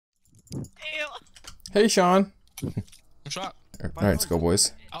Ew. Hey, Sean. Shot. Alright, let's go,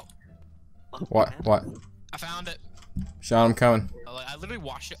 boys. Oh. What? What? I found it. Sean, I'm coming. I literally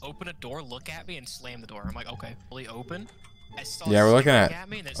watched it open a door, look at me, and slam the door. I'm like, okay, fully open. I saw Yeah, we're looking at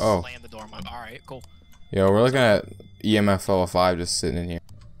me and then oh. slammed the door. I'm like, all right, cool. Yo, we're looking at EMF level 5 just sitting in here.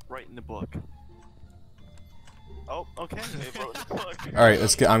 Right in the book. Oh, okay. They wrote in the book. Alright,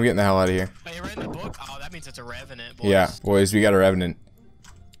 let's get. I'm getting the hell out of here. Hey, you read in the book? Oh, that means it's a Revenant, boys. Yeah, boys, we got a Revenant.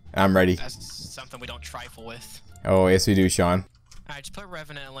 I'm ready. That's something we don't trifle with. Oh, yes, we do, Sean. Alright, just put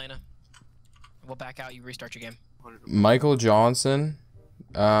Revenant, Elena. We'll back out, you restart your game. Michael Johnson.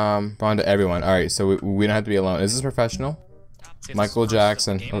 On to everyone. Alright, so we don't have to be alone. Is this professional? Michael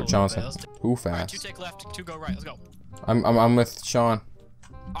Jackson. Oh, Johnson. Who fast? Alright, 2 take left, 2 go right. Let's go. I'm with Sean.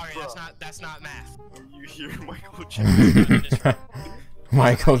 Alright, that's not math. Are you here, Michael Jackson?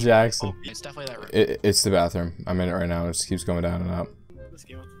 Michael Jackson. It's definitely that. It's the bathroom. I'm in it right now. It just keeps going down and up. This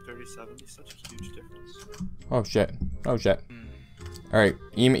game with the 37 is such a huge difference. Oh shit. Oh shit. Alright,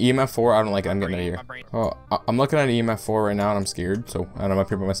 EMF 4, I don't like it. I'm getting out of here. Oh, I'm looking at EMF 4 right now and I'm scared. So, and I'm up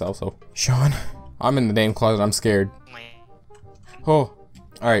here by myself, so. Sean, I'm in the damn closet. I'm scared. Oh,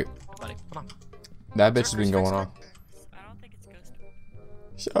 alright. Buddy, come on. That bitch has been going on. I don't think it's ghost.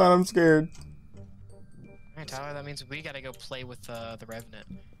 Sean, I'm scared. Alright, Tyler, that means we gotta go play with the Revenant.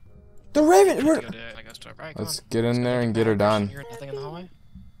 The Revenant! Right, Let's get in there and get her done. You heard nothing in the hallway?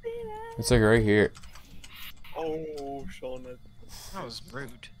 It's like right here. Oh, Sean, That was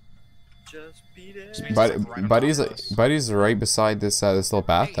rude. just beat it. Buddy's right beside this this little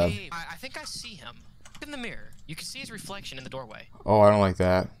bathtub. Hey, I think I see him. Look in the mirror. You can see his reflection in the doorway. Oh, I don't like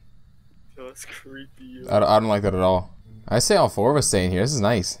that. That's creepy. I don't like that at all. I say all 4 of us staying here. This is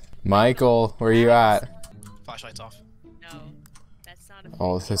nice. Michael, where are you at? Flashlight's off. No, that's not a.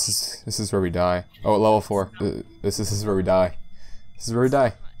 Oh, this is where we die. Oh, level 4. This is where we die. This is where we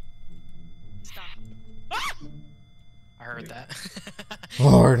die. Stop. I heard that.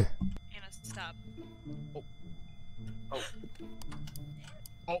 Lord. Anna, stop.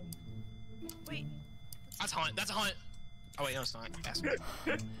 Oh. Wait. That's a hunt. That's a hunt. Oh wait, no, it's not.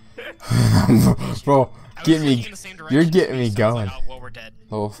 Bro, get me. You're getting me going. Like, oh, well, we're dead.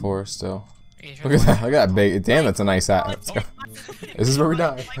 Level 4 still. Look at that. Look at that big. Damn, that's a nice hat. Let's go. This is where we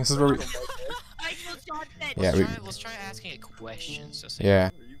die. This is where we. Yeah, let's try asking it questions. Yeah.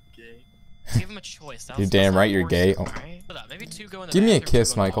 Are you gay? Give him a choice. You're damn right. You're gay. Oh. Right? Maybe 2 go in the Give me a bathroom,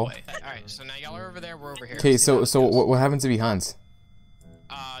 kiss, 2 go in the Michael. hallway. Alright, so now y'all are over there. We're over here. Okay, so what happens if he hunts?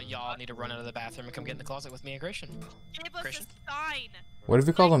 Y'all need to run out of the bathroom and come get in the closet with me and Christian. Give us Christian? a sign. What if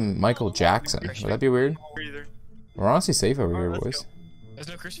we call him Michael Jackson? Would that be weird? Either. We're honestly safe over here, Alright, boys. let's There's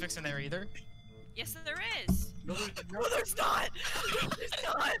no crucifix in there either. Yes, there is. No, there's not. No, there's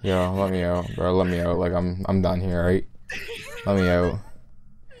not. Yo, let me out, bro. Let me out. Like I'm done here, right? Let me out.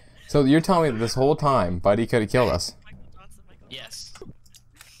 So you're telling me that this whole time, Buddy could have killed us? Michael Johnson, Michael Yes.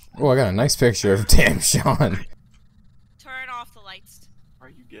 Oh, I got a nice picture of damn Sean. Turn off the lights. Are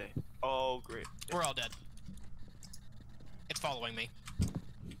you gay? Oh, great. We're all dead. It's following me.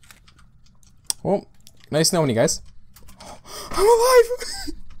 Well, nice knowing you guys. I'm alive.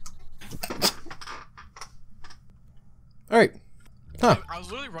 All right. Huh. I was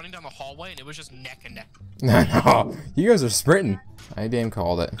literally running down the hallway and it was just neck and neck. No, you guys are sprinting. I damn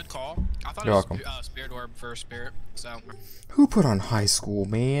called it. Good call. I thought You're it was welcome. Spirit Orb for Spirit, so. Who put on high school,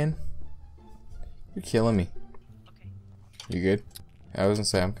 man? You're killing me. Okay. You good? I was gonna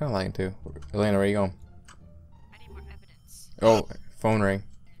say, I'm kind of lagging too. Elena, where you going? I need more evidence. Oh, phone ring.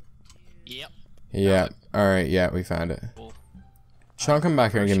 Yep. Yeah. Alright, yeah, we found it. Cool. Sean, come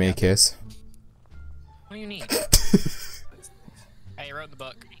back here and give me a kiss. What do you need? Hey, you wrote in the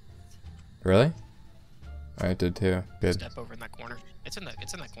book. Really? I did too. Good. Step over in that corner. It's in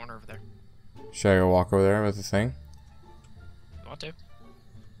that corner over there. Should I go walk over there with the thing? You want to?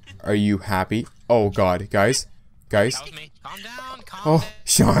 Are you happy? Oh god, guys. Guys. That was me. Calm down. Calm Oh, down.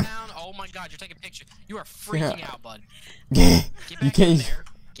 Sean. Calm down. Oh my god, you're taking a picture. You are freaking Yeah. out, bud. You Get back in can't. there.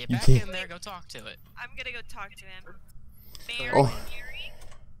 Get you back can't. in there. Go talk to it. I'm gonna go talk to him. Mary, Oh. Mary?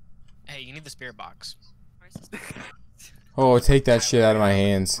 Hey, you need the spirit box. Where's this? Oh, take that shit out of my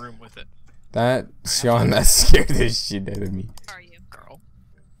hands. Room with it. That, Sean, that scared the shit out of me. How are you? Girl.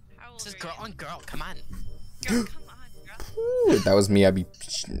 How old This is are girl you? on girl. Come on. Girl, come on, girl. If that was me, I'd be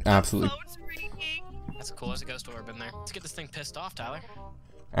absolutely. Phone's ringing. That's cool. There's a ghost orb in there. Let's get this thing pissed off, Tyler.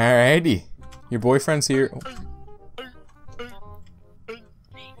 Alrighty. Your boyfriend's here.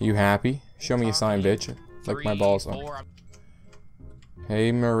 You happy? Show me a sign, bitch. Lick my balls off. 4.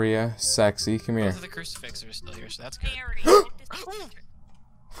 Hey, Maria. Sexy. Come here. Both of the crucifixes are still here, so that's good. Mary, get this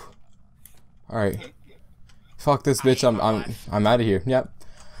Alright. Fuck this bitch. I'm out of here. Yep.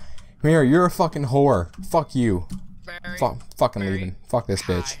 Mirror, you're a fucking whore. Fuck you. Very, Fucking very leaving. Fuck this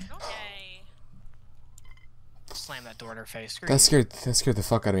bitch. Okay. Slam that door in her face. Screw That you. scared the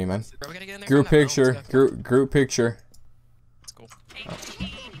fuck out of me, man. Are we gonna get in there? Group No, let's picture. go. Group picture.